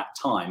doing at that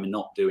time, and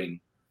not doing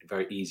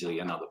very easily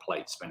another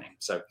plate spinning.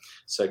 So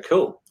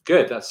cool,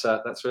 good. That's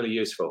really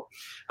useful.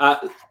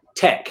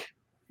 Tech.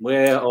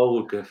 We're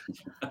all good.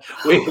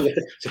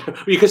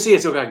 You can see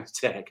us all going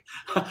tech,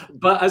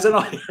 but as an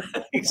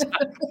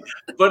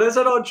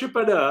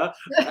entrepreneur,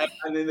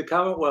 and in the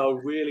current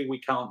world, really we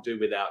can't do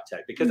without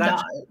tech, because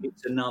actually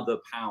it's another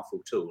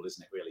powerful tool,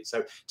 isn't it? Really.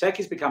 So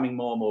tech is becoming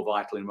more and more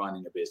vital in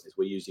running a business.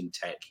 We're using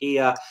tech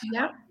here.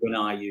 Yeah. When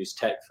I use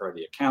tech for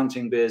the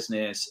accounting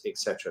business,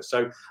 etc.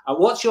 So,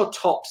 what's your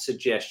top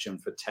suggestion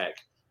for tech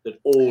that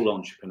all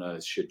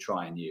entrepreneurs should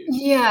try and use?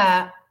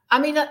 Yeah. I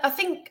mean, I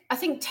think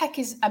tech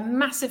is a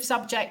massive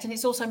subject, and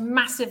it's also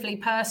massively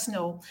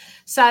personal.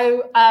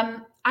 So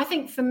I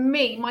think for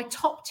me, my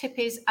top tip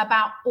is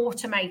about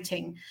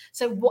automating.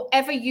 So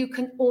whatever you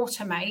can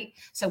automate,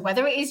 so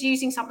whether it is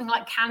using something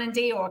like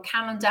Calendly or a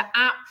calendar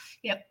app,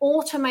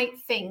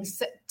 automate things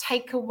that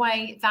take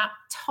away that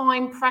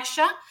time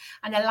pressure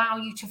and allow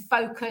you to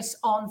focus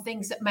on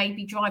things that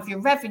maybe drive your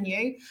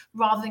revenue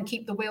rather than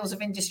keep the wheels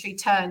of industry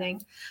turning.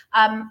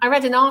 I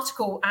read an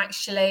article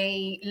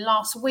actually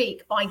last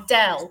week by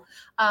Dell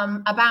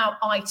about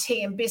IT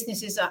and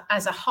businesses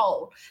as a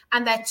whole,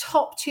 and their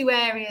top two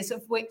areas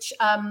of which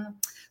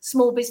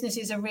small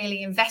businesses are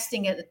really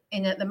investing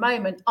in at the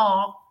moment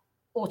are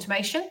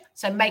automation,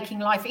 so making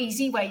life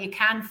easy where you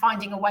can,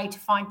 finding a way to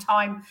find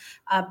time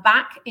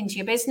back into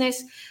your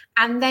business,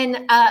 and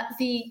then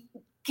the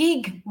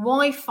gig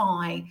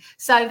Wi-Fi.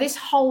 So this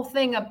whole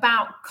thing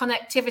about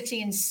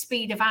connectivity and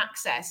speed of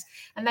access,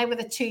 and they were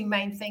the two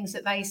main things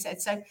that they said.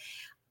 So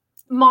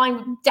mine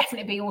would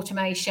definitely be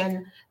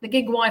automation. The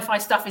gig Wi-Fi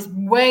stuff is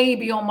way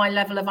beyond my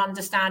level of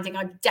understanding.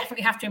 I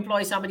definitely have to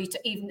employ somebody to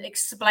even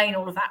explain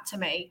all of that to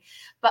me.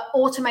 But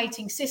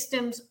automating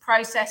systems,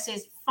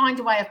 processes, find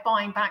a way of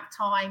buying back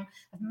time,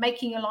 of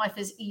making your life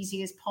as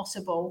easy as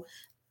possible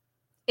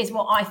is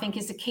what I think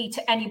is the key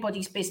to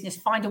anybody's business.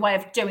 Find a way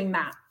of doing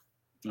that.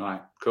 All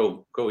right,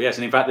 cool. Yes,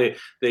 and in fact,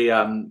 the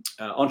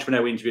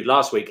entrepreneur we interviewed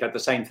last week had the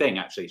same thing.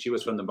 Actually, she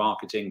was from the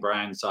marketing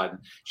brand side, and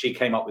she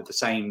came up with the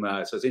same.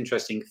 So it's an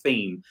interesting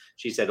theme.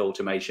 She said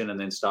automation, and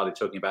then started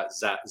talking about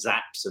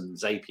Zaps and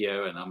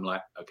Zapier, and I'm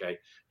like, okay,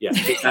 yeah.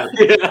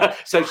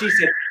 So she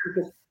said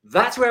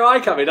that's where I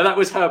come in, and that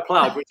was her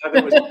plug, which I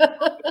think was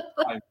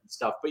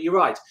stuff. But you're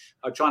right.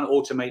 I'm trying to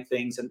automate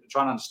things and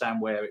trying to understand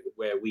where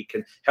we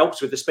can.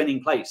 Helps with the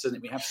spinning plates, doesn't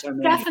it? We have so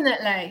many.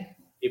 Definitely.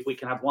 If we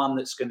can have one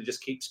that's going to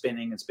just keep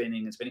spinning and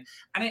spinning and spinning,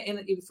 and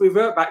if we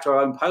revert back to our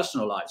own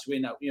personal lives, we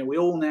know, we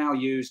all now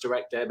use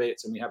direct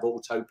debits and we have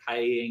auto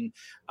paying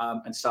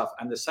and stuff.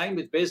 And the same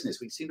with business.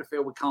 We seem to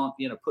feel we can't,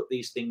 put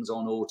these things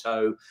on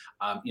auto.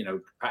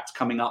 Perhaps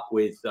coming up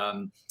with,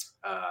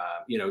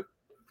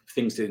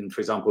 things in,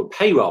 for example,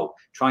 payroll,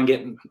 try and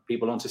get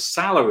people onto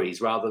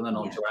salaries rather than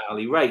onto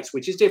hourly rates,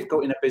 which is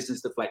difficult in a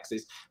business that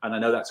flexes. And I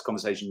know that's a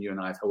conversation you and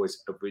I have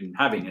always been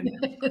having, and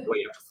where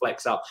you have to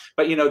flex up.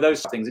 But,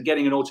 those things, and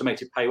getting an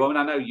automated payroll. And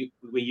I know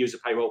we use a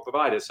payroll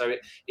provider, so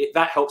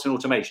that helps in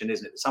automation,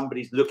 isn't it?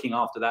 Somebody's looking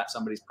after that,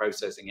 somebody's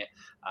processing it,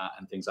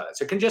 and things like that.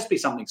 So it can just be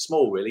something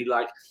small, really,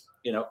 like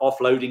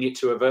offloading it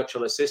to a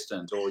virtual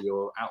assistant, or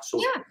your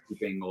outsourced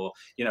bookkeeping, or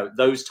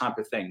those type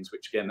of things,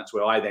 which again, that's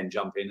where I then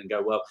jump in and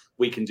go, well,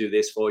 we can do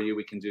this for you,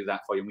 we can do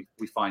that for you, and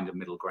we find a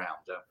middle ground,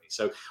 don't we?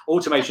 So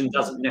automation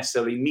doesn't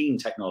necessarily mean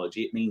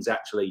technology. It means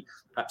actually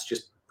perhaps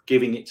just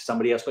giving it to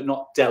somebody else, but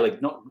not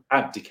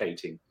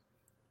abdicating.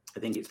 I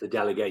think it's the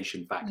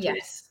delegation factor.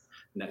 Yes.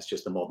 And that's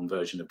just the modern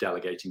version of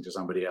delegating to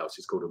somebody else.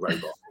 It's called a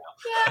robot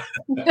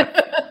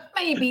now.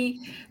 maybe,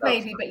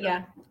 but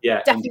yeah,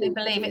 definitely indeed.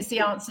 believe it's the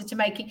answer to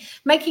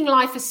making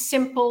life as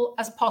simple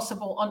as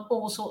possible on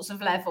all sorts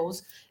of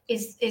levels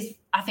is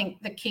I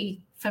think the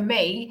key for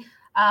me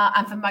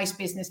and for most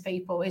business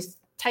people, is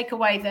take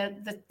away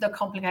the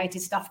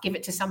complicated stuff, give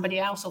it to somebody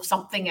else or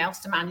something else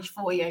to manage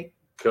for you.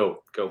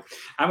 Cool.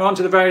 And we're on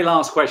to the very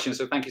last question.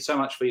 So thank you so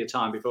much for your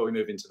time before we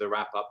move into the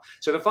wrap up.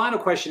 So the final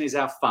question is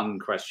our fun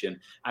question.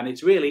 And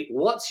it's really,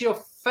 what's your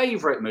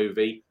favorite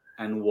movie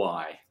and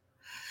why?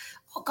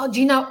 Oh God,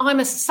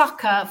 I'm a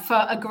sucker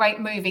for a great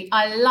movie.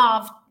 I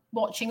love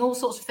watching all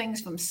sorts of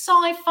things, from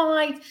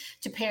sci-fi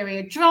to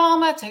period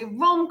drama to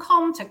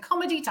rom-com to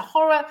comedy to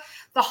horror,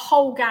 the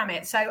whole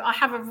gamut. So I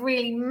have a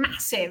really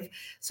massive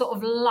sort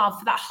of love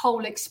for that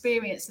whole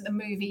experience that the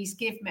movies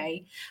give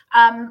me.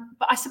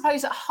 But I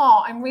suppose at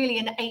heart, I'm really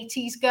an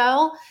 80s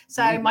girl.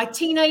 So my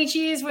teenage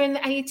years were in the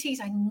 80s.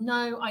 I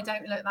know I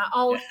don't look that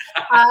old.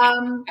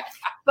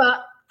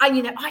 But I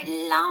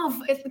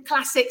love the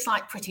classics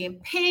like Pretty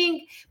in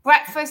Pink,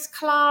 Breakfast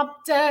Club,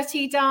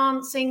 Dirty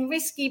Dancing,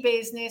 Risky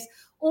Business,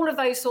 all of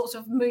those sorts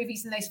of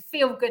movies and those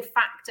feel-good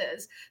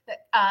factors that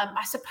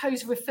I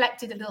suppose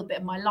reflected a little bit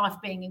of my life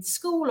being in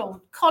school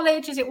or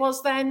college as it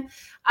was then.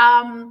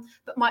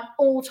 But my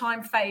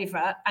all-time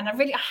favourite, and I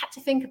had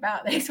to think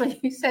about this when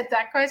you said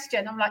that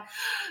question, I'm like,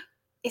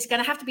 it's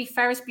going to have to be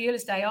Ferris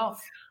Bueller's Day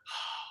Off.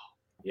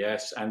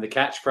 Yes, and the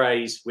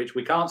catchphrase, which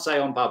we can't say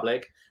on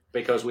public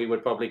because we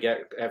would probably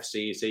get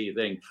FCC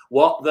thing.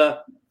 What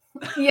the?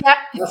 Yeah.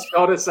 Just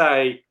got to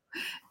say.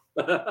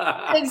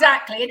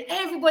 Exactly. And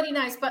everybody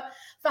knows, but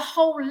the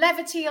whole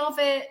levity of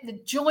it, the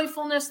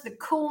joyfulness, the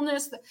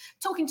coolness, the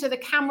talking to the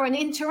camera and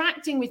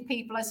interacting with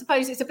people, I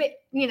suppose it's a bit,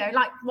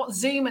 like what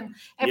Zoom and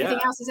everything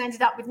else has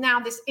ended up with now,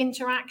 this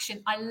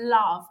interaction I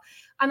love.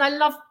 And I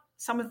love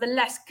some of the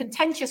less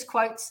contentious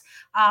quotes,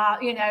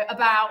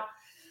 about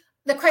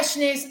the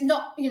question is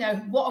not,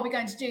 what are we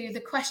going to do? The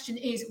question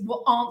is,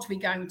 what aren't we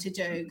going to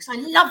do? Because I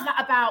love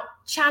that about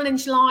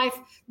challenge life,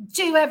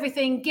 do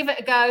everything, give it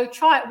a go,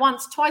 try it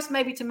once, twice,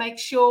 maybe to make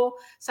sure.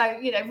 So,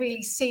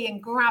 really see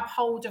and grab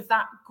hold of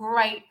that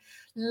great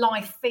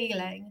life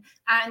feeling.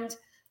 And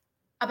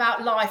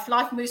about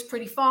life moves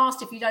pretty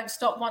fast. If you don't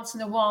stop once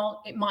in a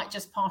while, it might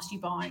just pass you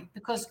by,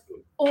 because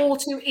all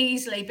too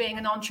easily being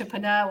an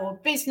entrepreneur or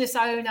business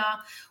owner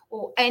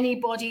or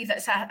anybody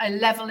that's at a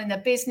level in a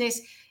business,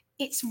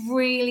 it's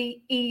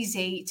really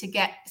easy to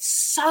get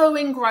so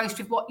engrossed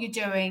with what you're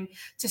doing,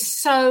 to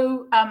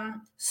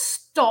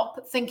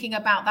stop thinking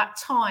about that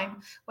time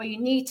where you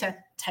need to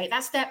take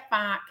that step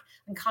back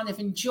and kind of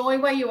enjoy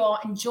where you are,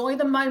 enjoy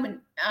the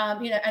moment,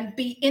 and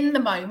be in the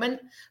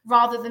moment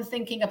rather than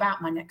thinking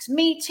about my next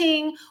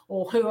meeting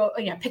or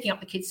picking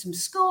up the kids from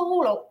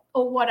school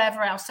or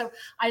whatever else. So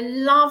I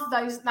love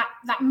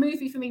that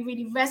movie for me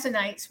really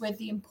resonates with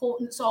the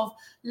importance of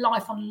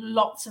life on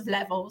lots of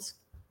levels.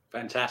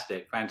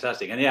 Fantastic. And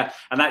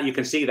that you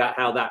can see that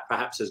how that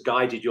perhaps has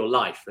guided your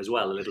life as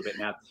well a little bit.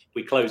 Now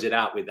we close it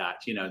out with that,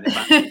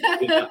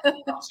 the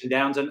ups and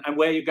downs and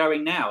where you're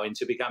going now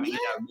into becoming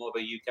more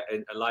of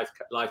a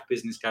life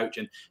business coach,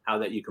 and how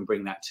that you can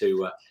bring that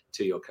to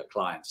your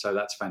clients. So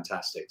that's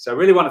fantastic. So I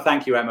really want to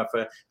thank you, Emma,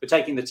 for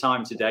taking the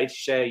time today to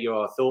share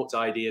your thoughts,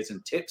 ideas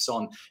and tips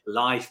on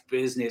life,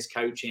 business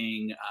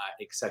coaching,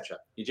 etc.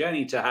 Your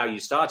journey to how you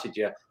started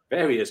your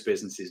various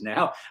businesses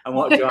now and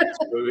what drives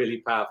you were really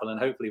powerful, and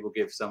hopefully we'll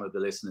give some of the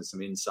listeners some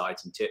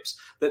insight and tips.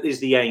 That is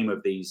the aim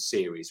of these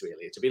series,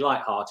 really, to be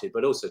lighthearted,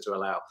 but also to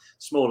allow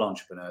small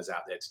entrepreneurs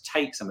out there to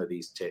take some of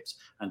these tips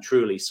and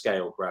truly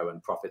scale, grow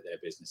and profit their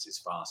businesses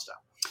faster.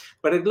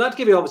 But I'd like to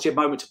give you obviously a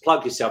moment to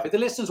plug yourself. If the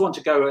listeners want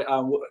to go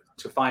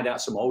to find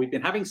out some more, we've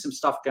been having some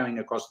stuff going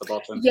across the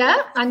bottom.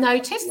 Yeah, I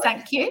noticed.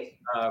 Thank you.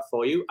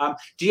 For you.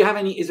 Do you have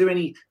is there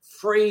any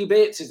free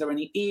bits? Is there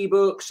any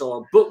ebooks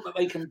or a book that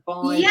they can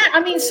buy? Yeah,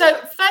 I mean, so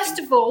first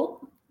of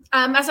all,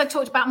 as I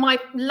talked about my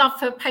love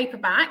for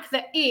paperback,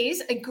 there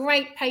is a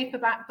great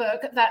paperback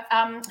book that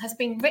has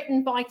been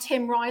written by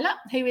Tim Ryler,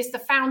 who is the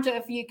founder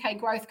of UK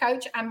Growth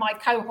Coach and my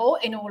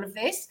cohort in all of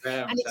this.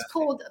 And it's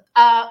called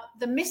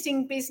The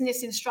Missing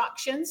Business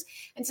Instructions.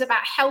 And it's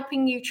about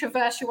helping you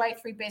traverse your way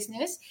through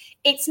business.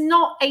 It's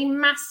not a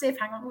massive,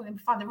 hang on, we're going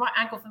to find the right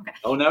angle from that.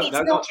 Oh, no,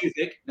 not too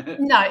thick.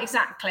 No,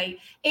 exactly.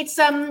 It's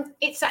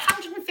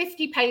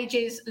 150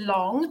 pages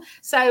long.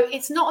 So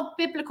it's not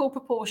biblical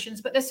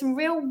proportions, but there's some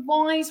real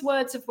wise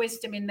words of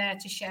wisdom in there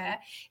to share.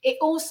 It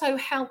also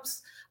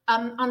helps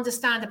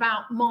understand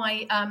about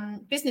my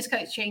business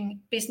coaching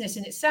business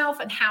in itself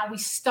and how we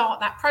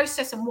start that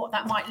process and what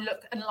that might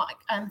look and like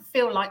and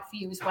feel like for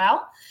you as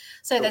well.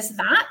 So there's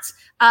that.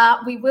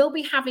 We will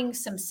be having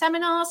some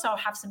seminars. So I'll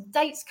have some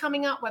dates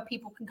coming up where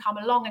people can come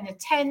along and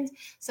attend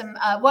some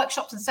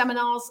workshops and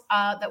seminars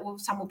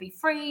some will be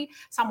free,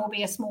 some will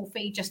be a small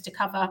fee just to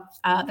cover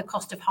the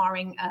cost of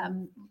hiring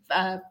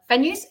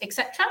venues,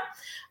 etc.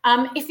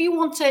 If you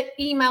want to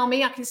email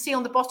me, I can see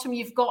on the bottom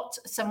you've got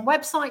some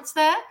websites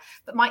there,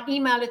 but my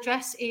email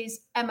address is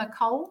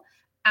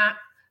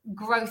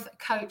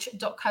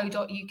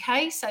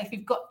emma.cole@growthcoach.co.uk. So if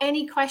you've got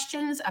any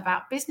questions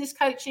about business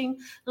coaching,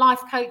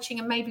 life coaching,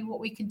 and maybe what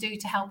we can do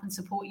to help and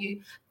support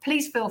you,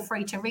 please feel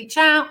free to reach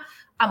out.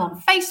 I'm on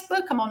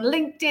Facebook, I'm on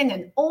LinkedIn,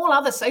 and all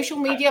other social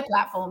media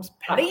platforms.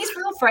 Please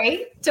feel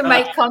free to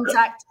make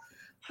contact.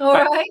 All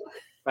right.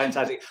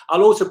 Fantastic.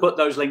 I'll also put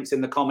those links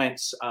in the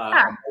comments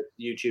on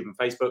YouTube and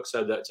Facebook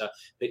so that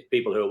the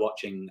people who are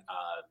watching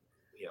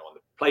on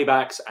the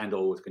playbacks and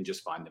all can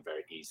just find them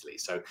very easily.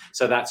 So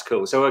that's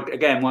cool. So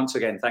once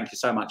again, thank you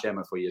so much,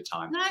 Emma, for your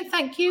time. No,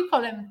 thank you,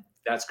 Colin.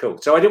 That's cool.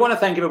 So I do want to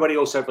thank everybody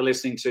also for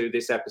listening to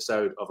this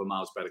episode of A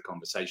Miles Better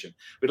Conversation.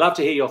 We'd love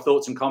to hear your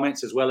thoughts and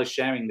comments, as well as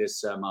sharing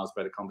this Miles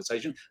Better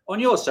Conversation on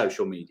your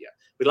social media.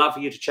 We'd love for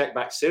you to check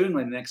back soon.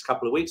 In the next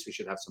couple of weeks, we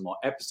should have some more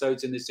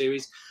episodes in this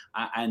series.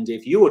 And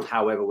if you would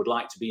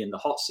like to be in the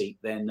hot seat,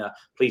 then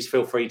please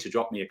feel free to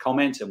drop me a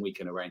comment and we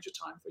can arrange a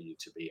time for you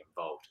to be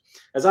involved.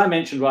 As I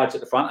mentioned right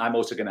at the front, I'm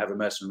also going to have a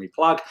mercenary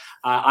plug.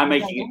 I'm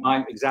making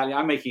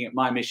it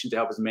my mission to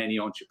help as many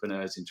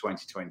entrepreneurs in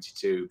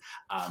 2022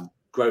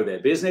 grow their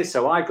business.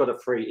 So I've got a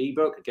free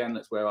ebook. Again,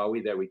 where are we?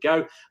 There we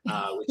go,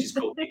 which is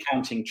called The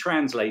Accounting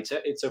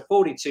Translator. It's a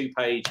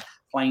 42-page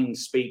plain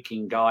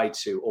speaking guide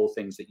to all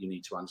things that you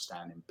need to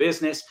understand in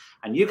business.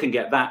 And you can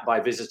get that by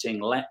visiting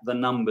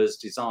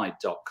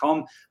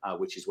lethenumbersdecide.com,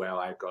 which is where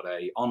I've got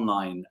an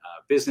online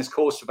business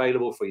course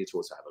available for you to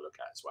also have a look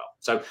at as well.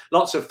 So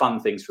lots of fun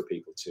things for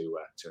people to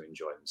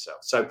enjoy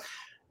themselves. So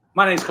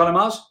my name is Colin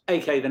Miles,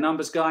 aka The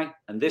Numbers Guy,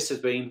 and this has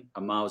been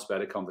A Miles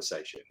Better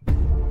Conversation.